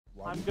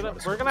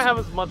We're gonna have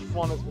as much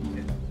fun as we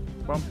can.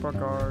 Bumper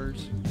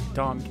cars.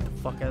 Dom, get the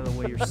fuck out of the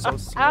way. You're so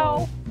slow.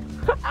 Ow!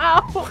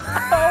 Ow!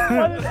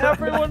 Why did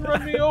everyone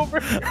run me over?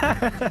 Bye,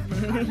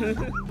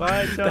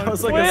 Tony. That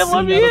was like Wait, a let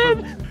scene me out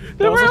in! of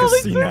There were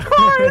only 2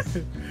 cars!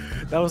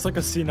 That was like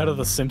a scene out of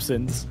The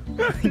Simpsons.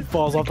 He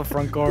falls off the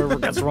front car,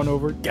 gets run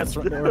over,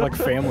 like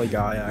Family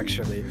Guy,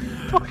 actually.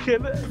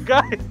 Fucking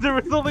guys, there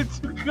was only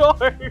 2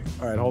 cars!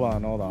 Alright, hold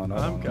on.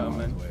 I'm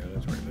coming.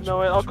 No,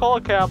 wait, I'll call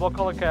a cab,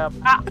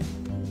 Ah!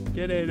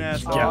 Get in,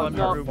 asshole. Yeah, I'm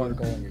no. not Uber.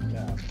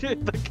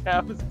 The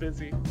cab is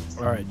busy.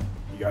 Alright,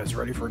 you guys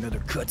ready for another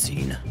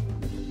cutscene?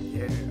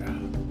 Yeah.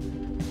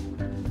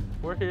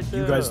 We're here to...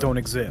 You guys don't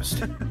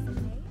exist.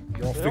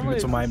 You're all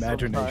figments of my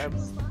imagination.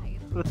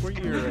 Were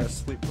you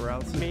sleep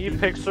paralysis? Me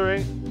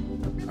picturing...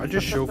 I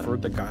just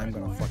chauffeured the guy I'm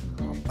gonna fucking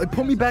rob. Like,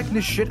 put me back in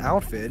this shit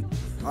outfit.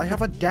 I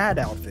have a dad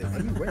outfit.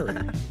 Let me wear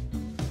it.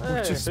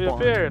 Hey, just you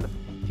spawned. appeared.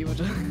 People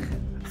just...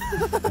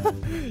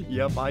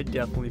 Yep, I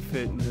definitely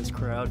fit in this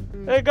crowd.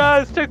 Hey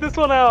guys, check this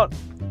one out!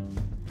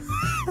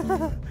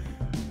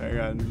 Hang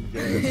on,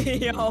 guys.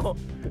 Yo.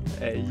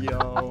 Hey,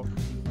 yo.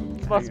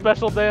 It's my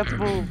special dance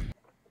move.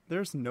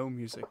 There's no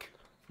music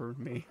for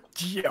me.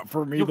 Yeah,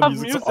 for me, You the have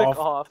music's music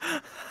off.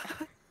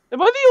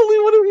 Am I the only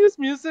one who hears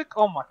music?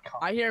 Oh my god.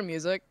 I hear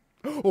music.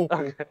 Oh,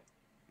 Okay.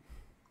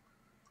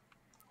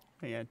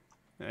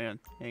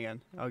 Hang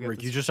on. I'll get Rick,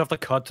 this. you just have to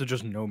cut to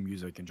just no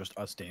music and just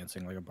us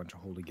dancing like a bunch of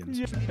hooligans.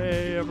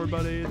 Hey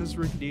everybody, this is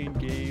Rick Dean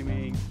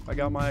Gaming. I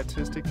got my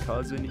autistic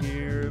cousin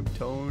here,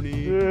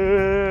 Tony.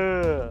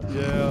 Yeah.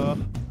 Yeah.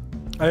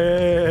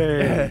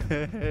 Hey!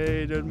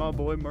 Hey, there's my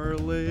boy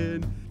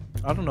Merlin.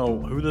 I don't know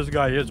who this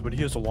guy is, but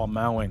he is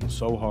mowing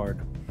so hard.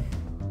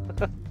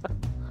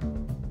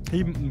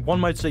 One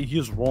might say he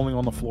is rolling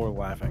on the floor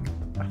laughing.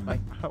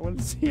 I want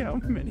to see how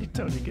many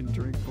Tony can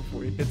drink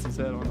before he hits his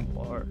head on a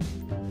bar.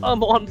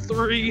 I'm on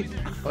 3.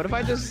 What if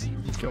I just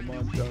Come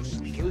on,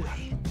 Tony.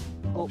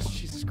 Oh,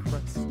 Jesus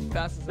Christ.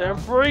 pass this They're out?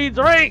 free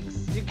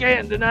drinks! You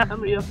can't deny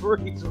me a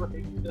free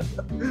drink.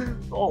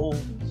 Oh,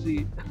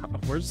 gee.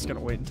 We're just gonna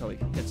wait until he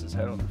hits his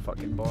head on the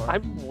fucking bar.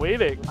 I'm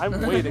waiting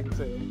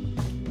to.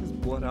 His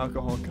blood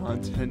alcohol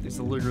content is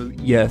literally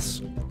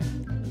yes.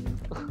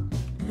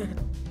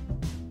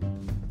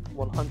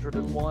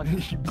 101.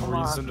 He Come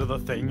breathes on. into the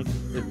thing,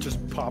 it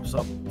just pops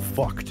up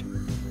fucked.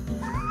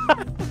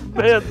 Man,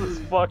 this is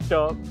fucked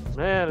up.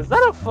 Man, is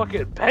that a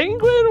fucking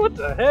penguin? What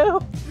the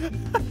hell? I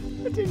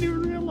didn't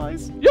even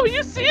realize. Yo,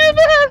 you see it,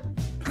 man?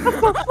 That's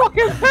a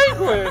fucking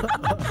penguin!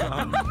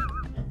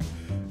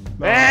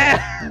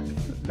 Man!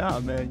 Nah,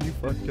 man, you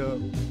fucked up.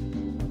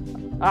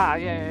 Ah,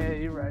 yeah,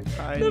 you're right.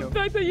 I The know.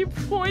 fact that you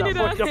pointed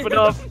Not at fucked up it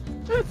enough.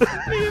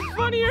 made it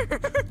funnier.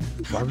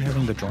 Why are we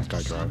having the drunk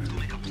guy drive?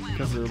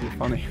 Because it'll be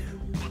funny.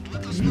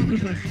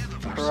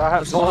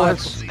 Alright, so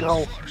let's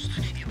go.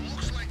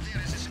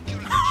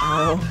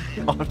 Oh.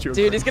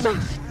 Dude, he's gonna...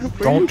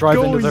 Don't drive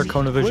into their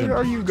cone of vision. Where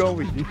are you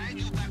going?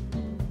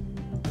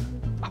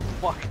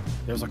 Fuck.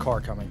 There's a car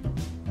coming.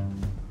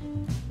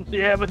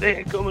 Yeah, but they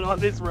ain't coming on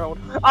this road.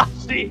 Ah,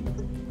 shit!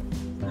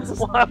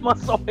 Why am I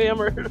so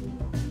hammered?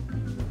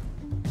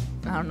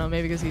 I don't know,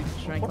 maybe because he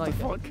drank What like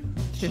the fuck?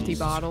 50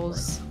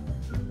 bottles.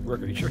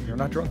 Rick, are you sure you're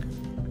not drunk?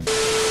 What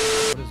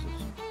is this?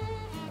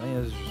 I think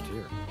this is just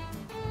here.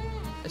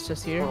 It's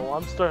just here. Well,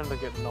 I'm starting to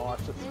get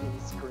nauseous from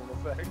the screen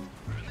effect.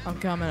 I'm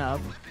coming up.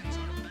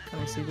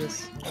 Let me see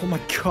this. Oh my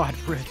god,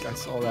 Rick, I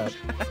saw that.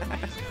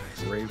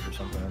 Rave or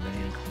something, I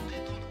think.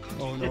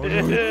 Oh no.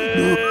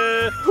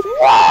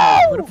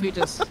 Whoa! What if we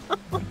just...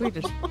 What if we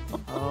just...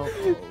 Oh.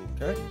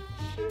 Okay.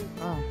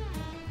 Oh.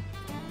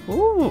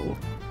 Ooh.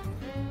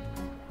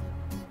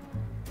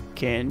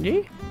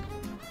 Candy?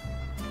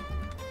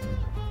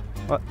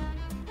 What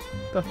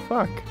the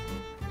fuck?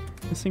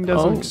 This thing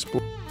doesn't Oh.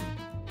 explode.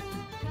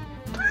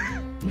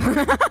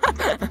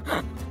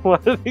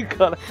 What did he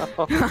cut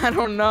out? I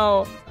don't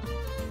know.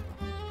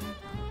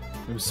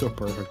 It was so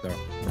perfect,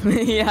 though.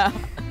 Yeah.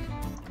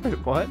 Wait,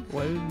 what?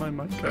 Why did my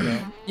mic cut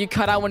out? You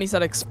cut out when he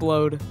said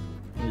explode.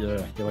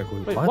 Yeah, you're like,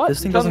 Wait, what? what?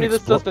 This thing Tell me doesn't this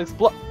explode. doesn't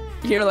explode.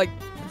 You're like,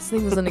 this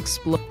thing doesn't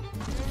explode.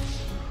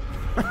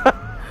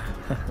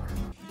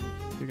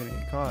 You're gonna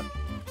get caught.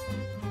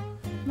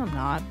 No, I'm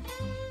not.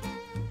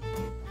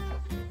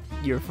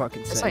 You're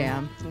fucking Yes, saying. I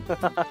am.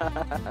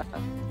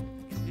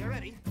 You're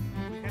ready.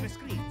 We have a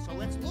screen, so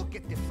let's look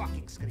at the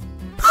fucking screen.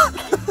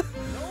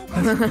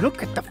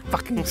 Look at the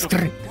fucking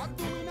screen.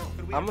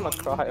 I'm gonna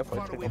cry if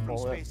I take a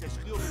bullet.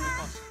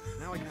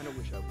 Now I kind of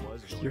wish I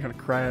was. You're gonna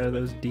cry out of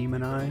those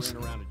demon eyes.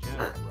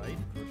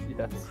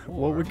 Yes.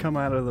 What would come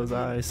out of those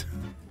eyes?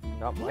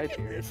 Not my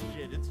tears.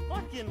 It's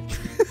fucking.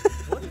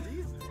 What are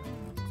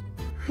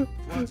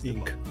these?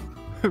 Ink.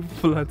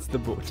 Floods the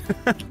boat.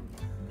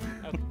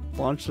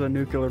 Launch a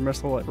nuclear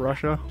missile at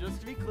Russia. Just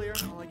to be clear,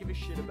 all I give a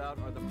shit about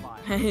are the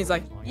five. He's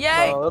like,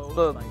 yay! Oh, that's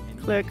the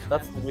Click.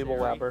 that's the Weeble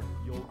Wapper.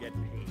 You'll get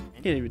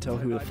paid. Can't even tell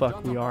who the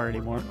fuck we are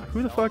anymore.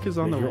 Who the fuck is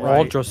on the You're right?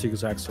 all dressed the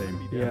exact same.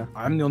 Yeah.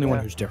 I'm the only one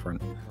Yeah. who's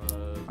different.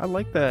 I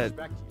like that.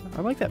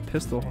 I like that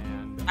pistol.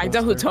 I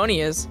know who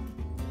Tony is.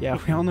 Yeah,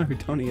 we all know who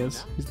Tony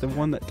is. He's the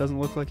one that doesn't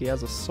look like he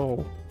has a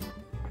soul.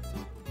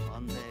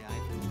 One day I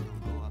can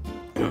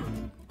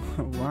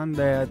go up. One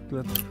day,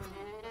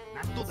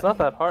 It's not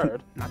that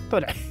hard. not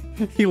today.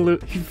 He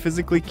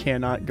physically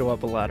cannot go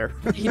up a ladder.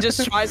 He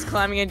just tries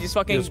climbing and just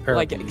fucking He's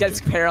like paraplegic. gets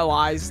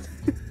paralyzed.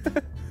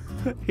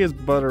 He has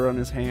butter on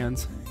his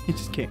hands. He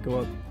just can't go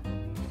up.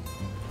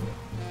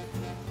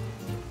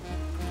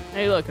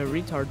 Hey, look, a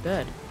retard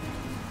bed.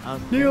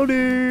 Nailed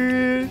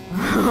it!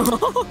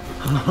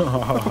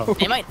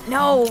 They might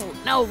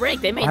no, Rick.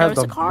 They may I have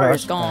notice the the car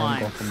is best gone.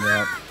 angle from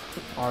that.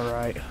 All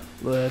right,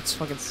 let's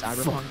Fucking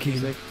cyberpunk fucking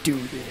music. do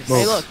this.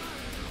 Hey, look.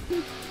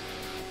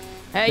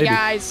 Hey Baby.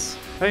 guys.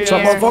 Hey, What's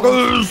up, Yeah.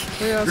 motherfuckers?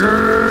 Hey, assholes.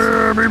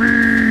 Yeah,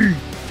 baby!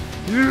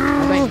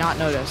 Have they Yeah! not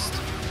noticed?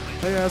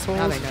 Hey, assholes.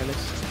 Now they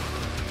noticed.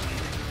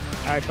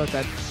 Alright, fuck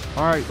that.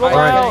 All right, Roll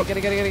Alright. out. Get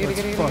it.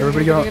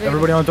 Everybody get on,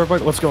 everybody on the dirt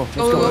bike. Let's go. Let's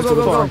go. Let's go to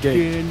the front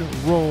gate.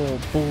 fucking roll,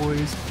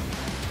 boys.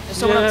 There's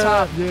someone up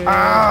top. Yeah.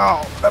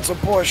 Ow! That's a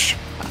push.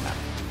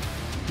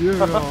 Yeah.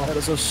 That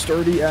is a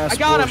sturdy ass. I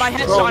got him. push.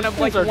 I Bro, headshot him these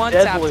like are one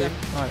tapped deadly. him.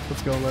 All right,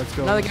 let's go. Let's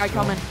go. Another let's guy go.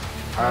 coming.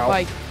 On Ow. a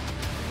bike.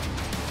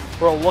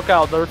 Bro, look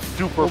out. They're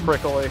super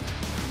prickly.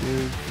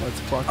 Dude, let's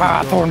fucking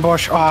Ah, go. thorn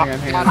bush. Ah.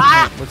 Hang on.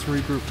 Ah! Let's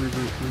regroup.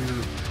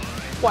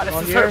 Why does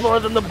On this hurt here. more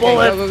than the Go,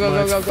 bullet? go.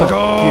 Let's Go! fucking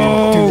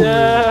do it.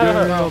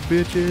 Yeah. Yeah,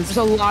 bitches. There's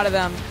a lot of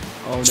them.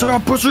 Oh, Shut no.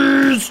 up,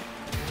 pussies!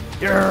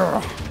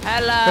 Yeah.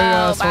 Hello.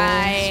 assholes.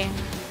 Bye.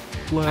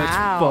 Let's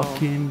Ow.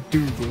 fucking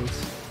do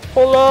this.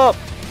 Pull up.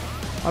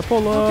 I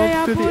pull up Okay,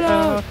 I to pull the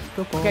up.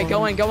 after Okay,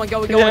 party. going.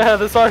 Yeah,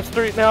 this is our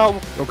street now.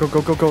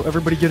 Go.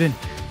 Everybody get in.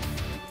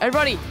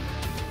 Everybody,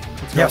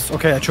 Let's go. Yes,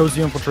 okay, I chose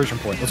the infiltration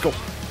point. Let's go.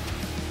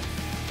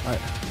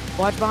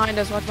 watch behind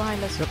us. Yep.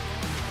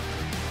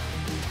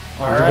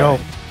 Here we go.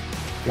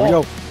 Here we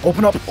go.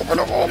 Open up.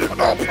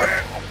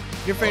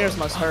 Your fingers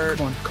must hurt.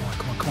 Come on.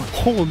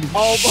 Holy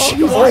Oh, shit.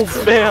 Oh,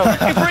 bam.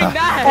 You bring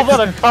that. How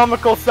about a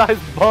comical sized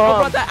Who bomb?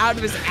 brought that out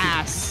of his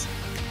ass?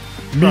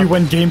 Me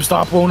when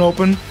GameStop won't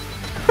open.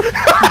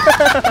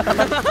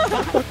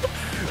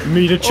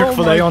 Me to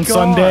Chick-fil-A on God.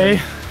 Sunday.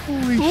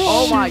 Holy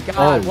Oh shit. my god,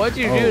 Oh, what'd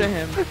you do to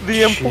him?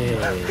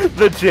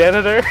 The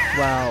janitor.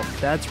 Wow,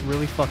 that's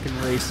really fucking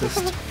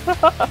racist.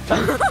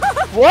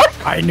 What?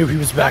 I knew he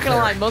was Not back gonna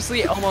lie, there.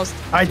 mostly almost.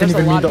 I didn't there's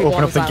even a mean lot to of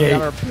open up the people gate.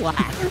 on this island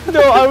that are black.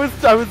 No,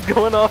 I was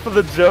going off of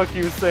the joke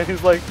he was saying.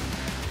 He's like,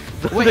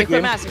 Wait, the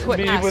equip mask, equip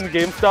me mask. when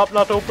GameStop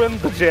not open,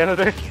 the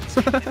janitor.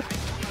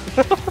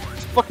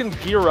 Fucking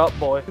gear up,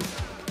 boys.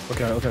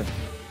 Okay.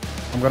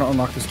 I'm gonna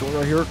unlock this door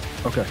right here.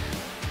 Okay.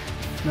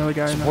 Another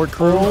guy in the Support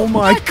crew. Oh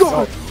my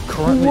god!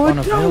 Currently What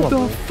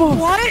unavailable. the fuck?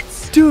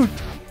 What? Dude,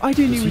 I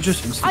didn't Does he even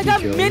just I instantly got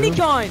kill you?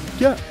 minigun!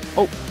 Yeah.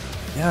 Oh,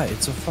 Yeah,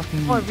 it's a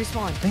fucking Oh,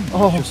 respawn. thing.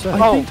 Oh, you just said.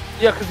 I Oh, think-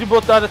 yeah, because you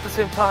both died at the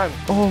same time.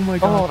 oh my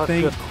god, that's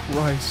thank good.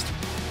 Christ.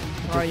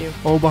 Where are you?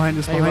 Oh, behind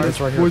us, There you behind are. us.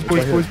 It's right here, Boys, it's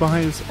right boys, here.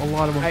 behind us. A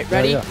lot of them. Alright,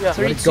 ready? Yeah.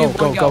 3, Ready? 2,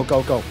 1, Go.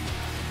 Oh,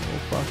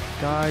 fuck.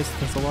 Guys,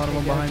 there's a lot of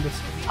them Okay. behind us.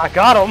 I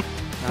got him.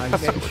 Nice.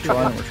 Okay. We're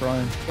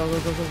trying. Go.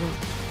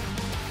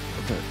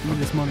 Okay. Need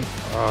this money.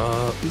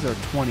 These are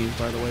 20s,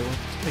 by the way. We're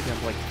picking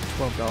up like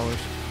 $12.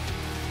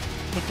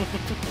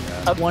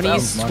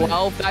 20s, money.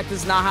 12. That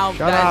is not how.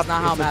 Shut That up, is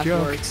not how it's a math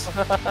joke. works.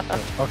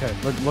 Okay,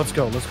 let's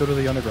go. Let's go to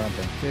the underground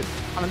thing.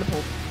 I'm in the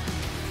pool.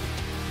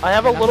 I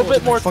have a little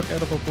bit more. Fuck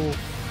out of a pool.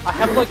 I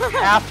have like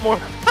half more.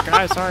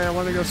 Guys, sorry, I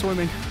want to go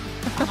swimming.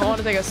 I want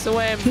to take a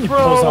swim. He Bro,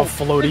 pulls out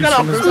you floaties got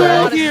from a his pool I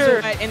bag. want to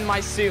here. swim in my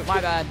suit. My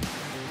bad.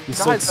 He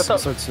Guys, starts, I thought-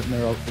 starts sitting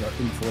there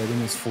inflating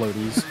his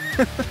floaties.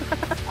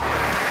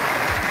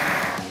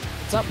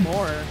 What's up,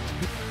 more?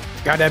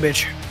 Got that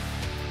bitch.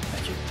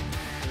 Thank you.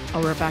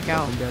 Oh, we're back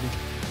out. Daddy.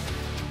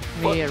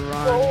 We need to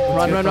run.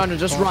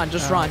 Run.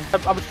 Just run.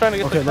 I was trying to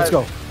get. Okay, the let's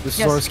guy- go. This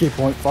Yes. is our escape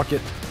point. Fuck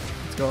it.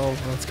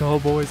 Let's go,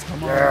 boys.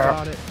 Come on, Yeah.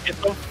 got it. Get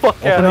the fuck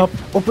Open out.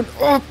 up. Open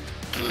up.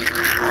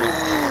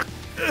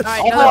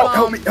 Alright, Oh, another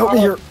help bomb. me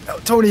here. Oh,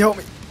 Tony, help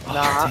me. Oh,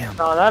 Nah, damn.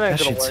 no, that ain't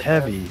That gonna shit's work.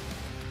 heavy.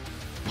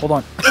 Hold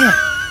on.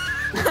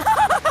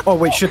 Oh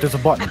wait, shit. There's a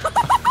button. Go.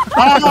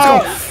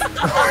 Guys,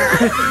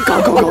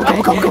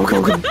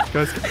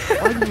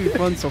 why do we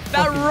run so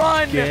That fucking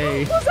run!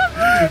 gay?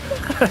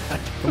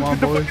 Come on,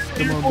 boys.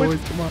 Come on, boys.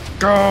 Come on.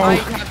 Go. I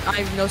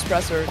have no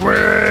suppressor.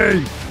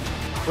 Way.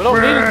 We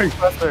don't need a Ray.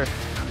 suppressor.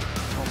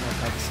 Oh my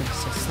god, this thing's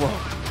so slow.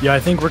 Yeah, I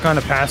think we're kind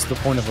of past the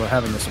point of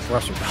having the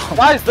suppressor down.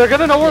 Guys, they're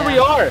gonna know where we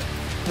Yeah. are.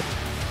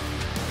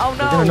 Oh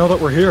They're gonna no! know that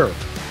we're here.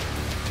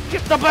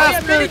 Get the Oh, yeah,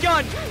 bastard.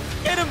 minigun!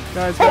 Get him!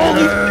 Guys, Holy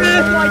guys,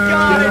 shit! Oh my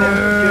god!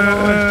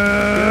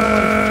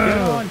 get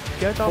on.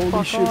 Get the Holy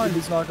fuck shit, on.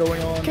 it's not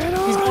going on. Get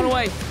on. He's going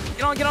away.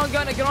 Get on, Don't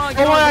worry,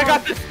 get I on.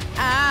 got this.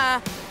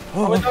 Ah!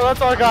 Oh, wait, no,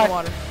 that's our guy.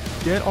 Water.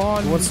 Get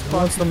on. Who wants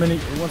the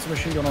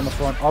machine gun on the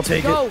front? I'll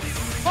take Go! it.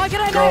 Why can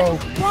I Go.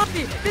 not? Block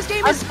me! This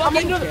game is I'm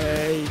fucking. into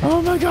Okay.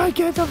 Oh my god,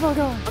 get the fuck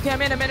on. Okay,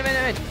 I'm in.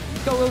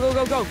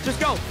 Go. Just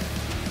go.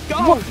 Go!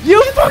 What? You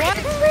What?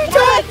 fucking Why did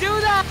I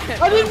do that?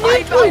 I didn't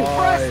mean to. I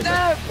pressed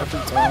F! Every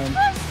time.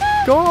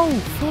 Go.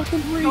 Fucking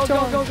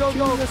retard. Go.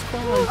 Jesus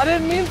Christ. I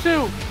didn't mean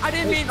to. I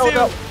didn't mean No, to!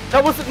 no.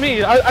 That wasn't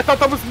me. I thought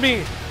that was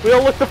me. We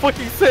all look the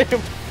fucking same.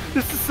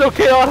 This is so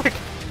chaotic.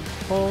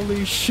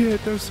 Holy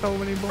shit, there's so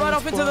many bullets. Right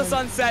off into the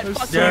flying. sunset. There's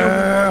Fuck so you.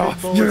 many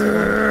bullets flying.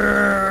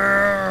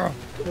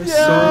 There's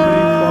so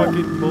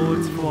many fucking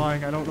bullets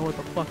flying. I don't know what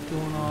the fuck's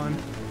going on.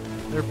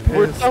 They're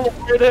We're pissed.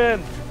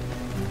 celebrating.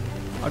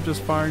 I'm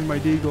just firing my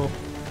deagle.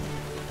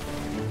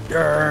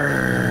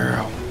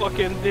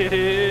 Fucking did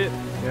it.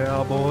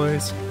 Yeah,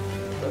 boys.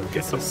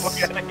 Get the This fuck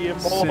is out of here, boy.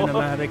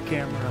 cinematic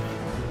camera.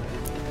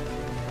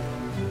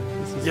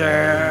 This is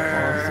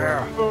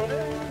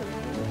awesome.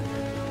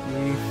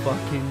 We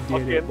fucking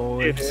did it,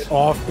 boys.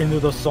 Off into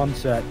the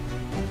sunset.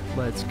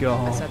 Let's go.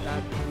 I said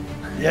that.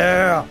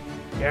 Yeah.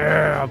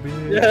 Yeah,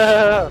 bitch.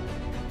 Yeah.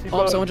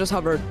 Oh, someone just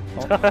hovered.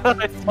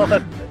 I saw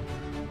that.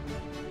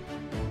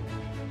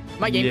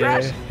 My game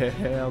crashed?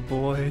 Yeah,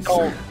 boys.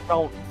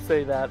 Don't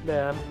say that,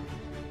 man.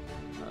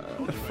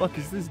 What the fuck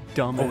is this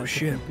dumb Oh,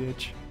 shit.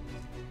 bitch?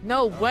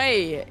 No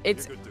way.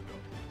 It's.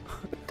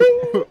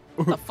 The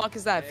fuck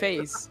is that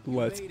face?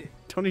 Let's.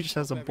 Tony just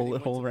has a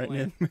bullet hole right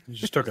in. You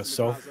just took a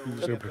selfie. You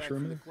just took a picture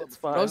of me. It's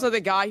fine. Those are the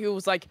guy who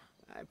was like,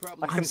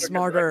 I'm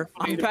smarter.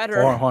 I'm Hold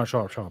better. on,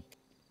 shut up.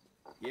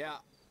 Yeah,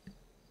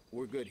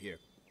 we're good here.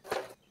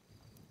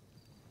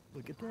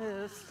 Look at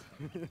this.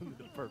 The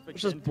perfect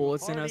There's just end to a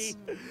bullets in party. us.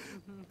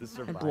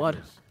 The And blood.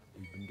 survivors.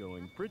 We've been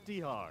going pretty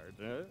hard,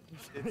 huh?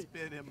 It's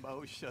been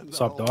emotional.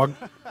 What's up, dog?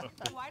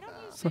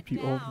 What's up,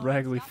 you old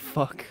raggedy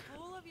fuck?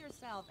 Full of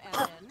yourself,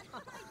 Evan.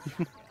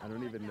 I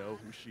don't even know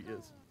who she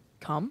is.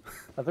 Come?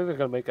 I think they're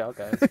gonna make out,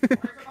 guys.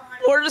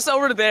 We're just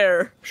over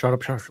there. Shut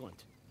up.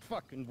 Excellent.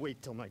 Fucking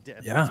wait till my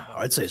dad. Yeah,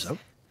 I'd say so.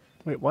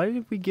 Wait, why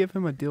did we give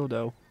him a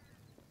dildo?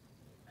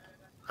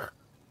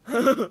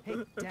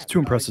 It's to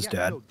impress his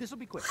dad. This'll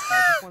be quick.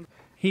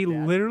 He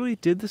literally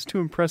did this to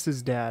impress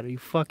his dad. Are you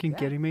fucking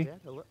kidding me?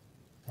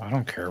 I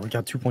don't care. We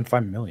got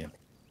 2.5 million.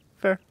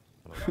 Fair.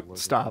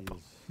 Stop.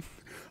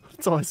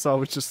 That's all I saw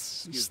was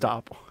just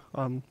stop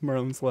on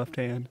Merlin's left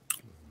hand.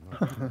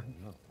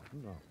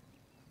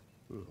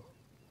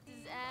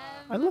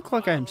 I look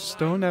like I'm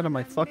stoned out of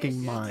my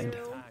fucking mind.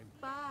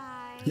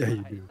 Bye. Yeah,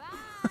 you do.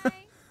 Bye.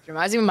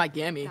 Reminds me of my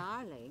gammy.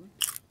 Darling,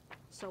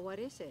 so what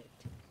is it?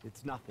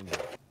 It's nothing.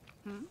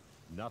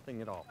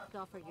 Nothing at all.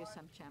 I'll offer you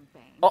some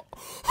champagne. Oh.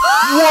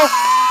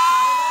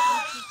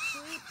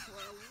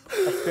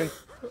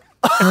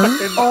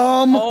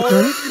 Oh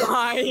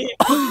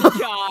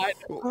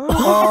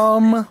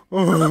my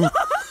god.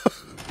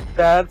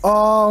 That's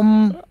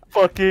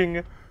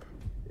fucking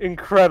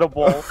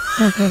incredible.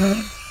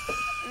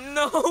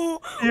 No.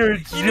 You're You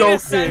need to joking.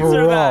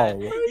 censor that.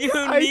 Bro.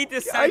 You need to I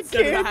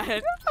censor can't.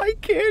 that. I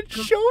can't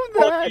show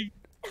that.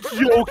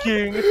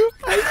 Joking. Dude,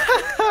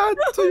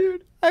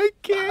 I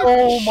can't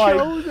Oh my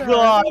show that.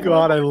 god.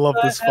 God, I love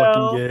this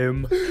hell? fucking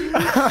game. What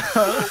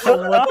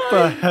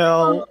the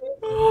hell?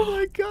 Oh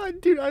my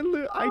god, dude, I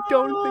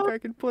don't think I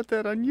can put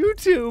that on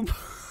YouTube.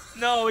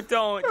 No,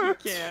 don't. You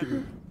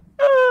can't.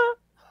 Oh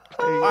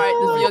Alright,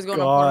 this video's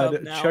going on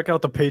God, now. check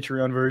out the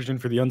Patreon version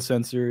for the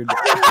uncensored.